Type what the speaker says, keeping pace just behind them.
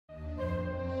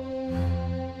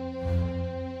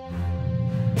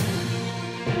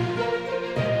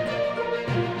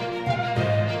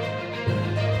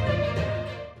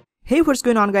Hey, what's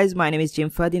going on guys, my name is Jim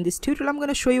Fahad. In this tutorial I'm going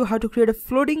to show you how to create a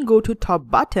floating go to top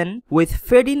button with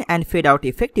fade in and fade out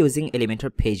effect using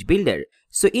Elementor Page Builder.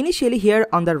 So initially here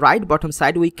on the right bottom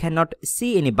side we cannot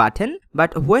see any button,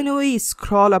 but when we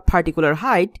scroll a particular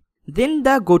height, then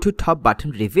the go to top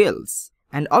button reveals.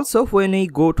 And also when we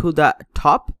go to the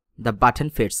top, the button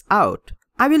fades out.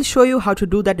 I will show you how to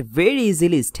do that very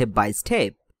easily step by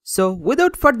step. So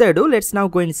without further ado, let's now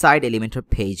go inside Elementor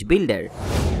Page Builder.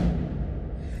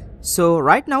 So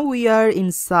right now we are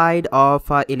inside of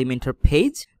Elementor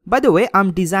page. By the way,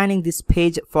 I'm designing this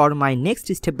page for my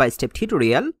next step-by-step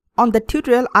tutorial. On the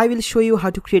tutorial, I will show you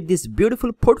how to create this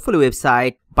beautiful portfolio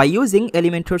website by using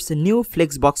Elementor's new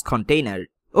Flexbox container.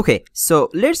 Okay,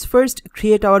 so let's first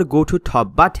create our go to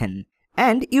top button.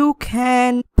 And you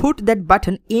can put that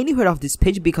button anywhere of this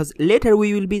page because later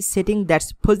we will be setting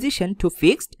that position to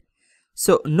fixed.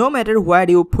 So no matter where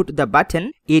you put the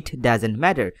button, it doesn't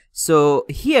matter. So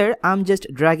here I'm just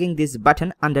dragging this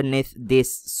button underneath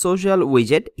this social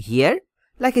widget here.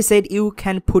 Like I said, you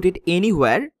can put it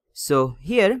anywhere. So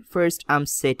here first I'm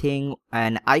setting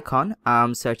an icon.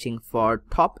 I'm searching for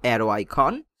top arrow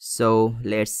icon. So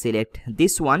let's select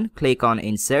this one, click on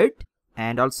insert,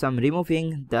 and also I'm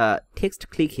removing the text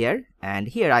click here, and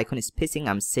here icon spacing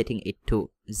I'm setting it to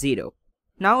 0.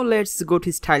 Now let's go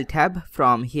to style tab.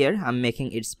 From here I'm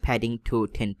making its padding to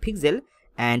 10 pixel,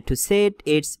 and to set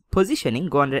its positioning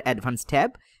go under advanced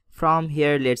tab. From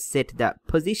here let's set the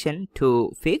position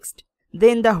to fixed.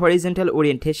 Then the horizontal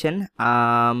orientation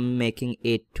I'm making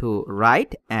it to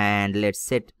right, and let's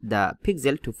set the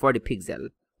pixel to 40 pixel.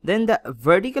 Then the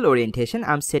vertical orientation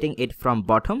I'm setting it from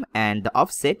bottom, and the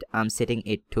offset I'm setting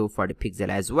it to 40 pixel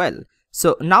as well.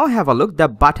 So now have a look, the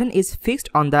button is fixed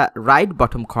on the right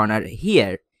bottom corner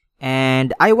here,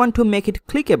 and I want to make it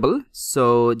clickable.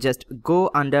 So just go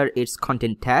under its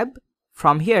content tab.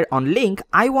 From here on link,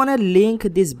 I want to link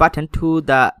this button to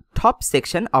the top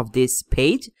section of this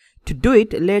page. To do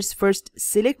it, let's first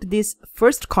select this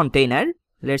first container.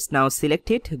 Let's now select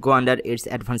it, go under its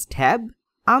advanced tab.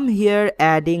 I'm here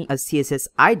adding a CSS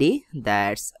ID,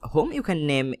 that's home, you can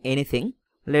name anything.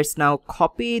 Let's now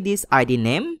copy this ID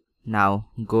name. Now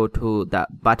go to the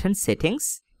button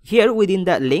settings. Here within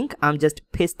the link I'm just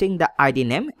pasting the ID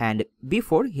name, and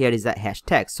before here is a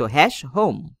hashtag, so hash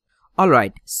home.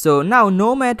 Alright, so now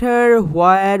no matter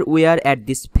where we are at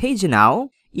this page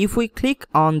now, if we click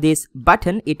on this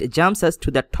button it jumps us to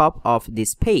the top of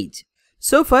this page.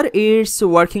 So far it's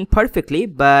working perfectly,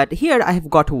 but here I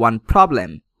have got one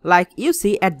problem. Like you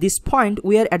see, at this point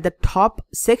we are at the top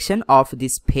section of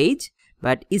this page,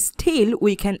 but still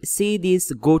we can see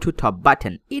this go to top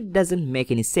button. It doesn't make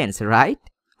any sense, right?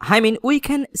 I mean, we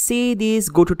can see this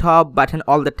go to top button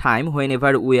all the time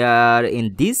whenever we are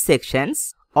in these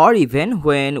sections, or even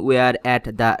when we are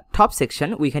at the top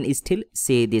section we can still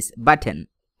see this button.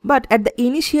 But at the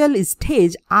initial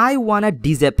stage I wanna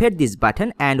disappear this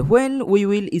button, and when we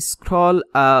will scroll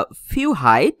a few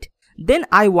height, then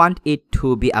I want it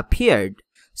to be appeared.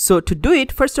 So to do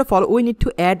it, first of all we need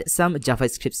to add some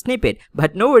JavaScript snippet,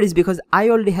 but no worries because I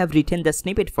already have written the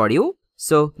snippet for you.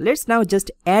 So let's now just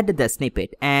add the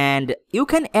snippet, and you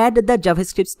can add the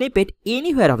JavaScript snippet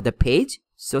anywhere of the page.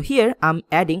 So here I'm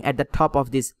adding at the top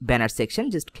of this banner section.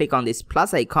 Just click on this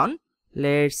plus icon.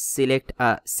 Let's select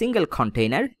a single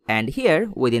container, and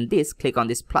here within this click on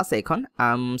this plus icon.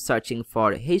 I'm searching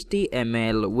for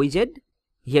HTML widget.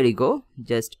 Here you go,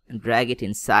 just drag it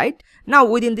inside. Now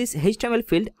within this HTML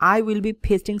field I will be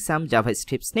pasting some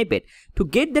JavaScript snippet. To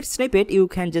get that snippet you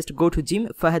can just go to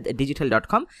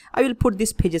jimfahaddigital.com. I will put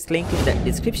this page's link in the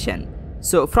description.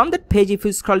 So from that page, if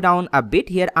you scroll down a bit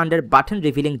here under button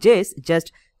revealing JS,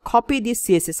 just copy this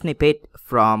CSS snippet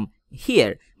from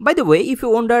here. By the way, if you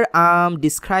wonder I'm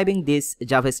describing this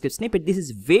JavaScript snippet, this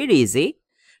is very easy.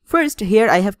 First, here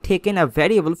I have taken a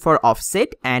variable for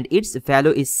offset, and its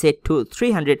value is set to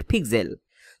 300 pixel.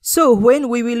 So when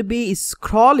we will be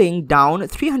scrolling down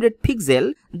 300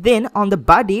 pixel, then on the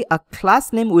body a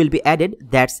class name will be added,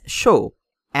 that's show.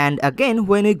 And again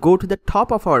when we go to the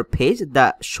top of our page,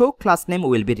 the show class name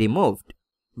will be removed.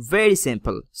 Very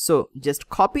simple. So just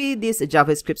copy this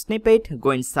JavaScript snippet,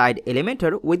 go inside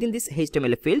Elementor, within this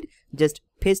HTML field just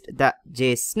paste the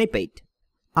JS snippet.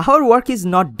 Our work is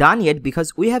not done yet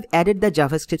because we have added the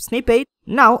JavaScript snippet.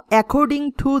 Now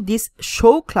according to this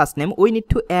show class name we need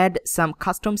to add some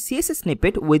custom CSS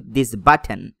snippet with this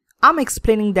button. I'm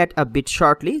explaining that a bit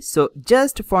shortly, so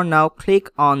just for now click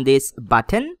on this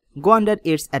button, go under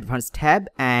its advanced tab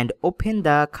and open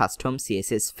the custom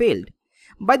CSS field.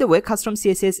 By the way, custom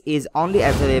CSS is only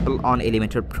available on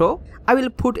Elementor Pro. I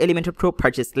will put Elementor Pro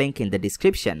purchase link in the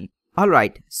description.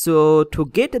 Alright, so to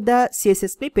get the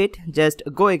CSS snippet, just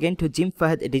go again to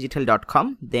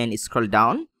jimfahaddigital.com, then scroll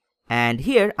down, and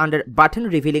here under button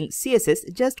revealing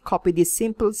CSS, just copy the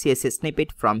simple CSS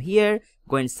snippet from here,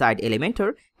 go inside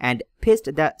Elementor and paste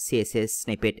the CSS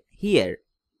snippet here.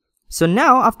 So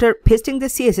now after pasting the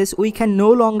CSS, we can no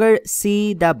longer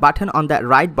see the button on the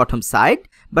right bottom side,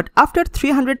 but after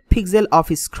 300 pixels of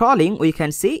scrolling, we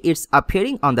can see it's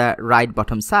appearing on the right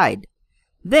bottom side.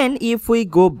 Then if we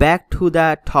go back to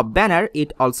the top banner,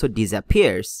 it also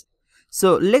disappears.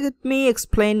 So let me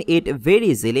explain it very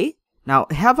easily. Now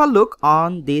have a look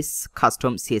on this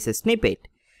custom CSS snippet.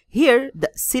 Here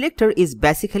the selector is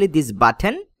basically this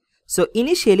button. So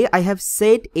initially I have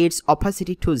set its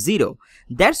opacity to 0.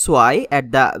 That's why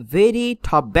at the very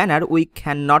top banner we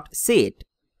cannot see it.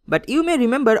 But you may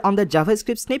remember on the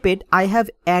JavaScript snippet I have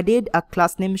added a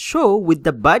class name show with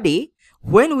the body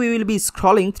when we will be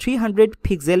scrolling 300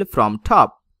 pixels from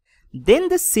top. Then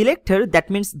the selector,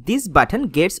 that means this button,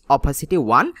 gets opacity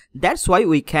 1. That's why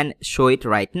we can show it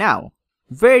right now.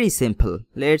 Very simple.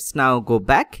 Let's now go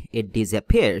back. It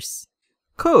disappears.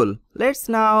 Cool. Let's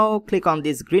now click on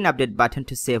this green update button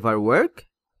to save our work.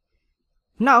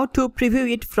 Now to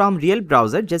preview it from real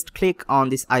browser, just click on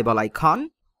this eyeball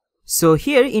icon. So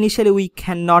here initially we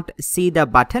cannot see the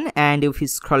button, and if we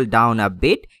scroll down a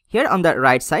bit, here on the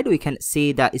right side we can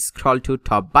see the scroll to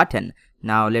top button.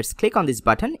 Now let's click on this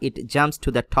button. It jumps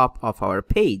to the top of our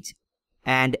page.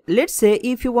 And let's say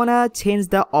if you wanna change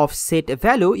the offset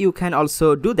value, you can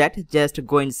also do that. Just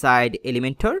go inside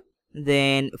Elementor.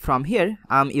 Then from here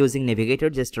I'm using navigator.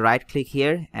 Just right click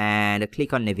here and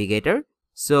click on navigator.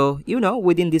 So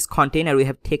within this container we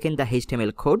have taken the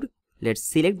HTML code. Let's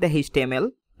select the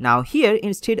HTML. Now here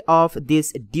instead of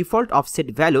this default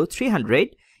offset value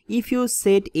 300, if you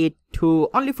set it to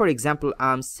only, for example,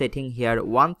 I'm setting here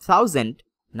 1000.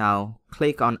 Now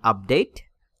click on update.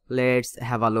 Let's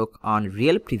have a look on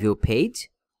real preview page.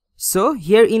 So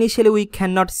here initially we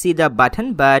cannot see the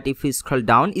button, but if we scroll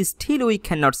down, still we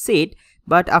cannot see it.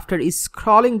 But after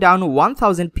scrolling down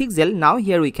 1000 pixels, now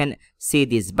here we can see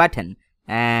this button.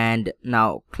 And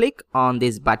now click on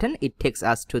this button. It takes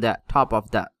us to the top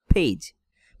of the page.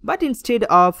 But instead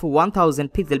of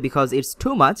 1000 pixel, because it's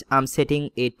too much, I'm setting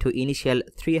it to initial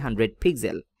 300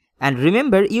 pixel. And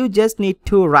remember, you just need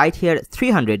to write here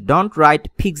 300. Don't write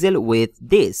pixel with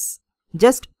this.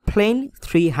 Just plain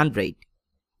 300.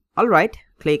 Alright,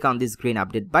 click on this green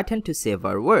update button to save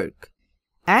our work.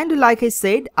 And like I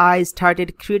said, I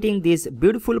started creating this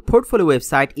beautiful portfolio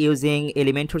website using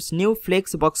Elementor's new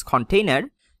Flexbox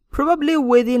container. Probably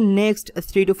within next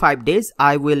 3 to 5 days,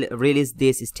 I will release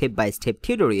this step-by-step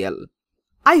tutorial.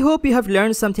 I hope you have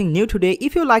learned something new today.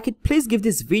 If you like it, please give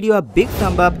this video a big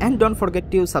thumb up and don't forget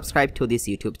to subscribe to this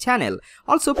YouTube channel.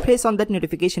 Also press on that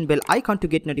notification bell icon to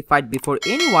get notified before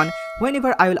anyone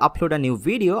whenever I will upload a new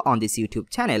video on this YouTube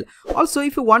channel. Also,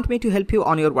 if you want me to help you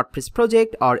on your WordPress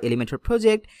project or Elementor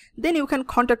project, then you can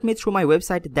contact me through my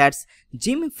website, that's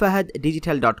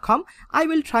jimfahaddigital.com. I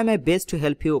will try my best to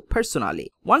help you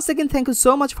personally. Once again, thank you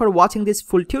so much for watching this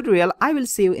full tutorial. I will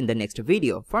see you in the next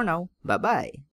video. For now, bye bye.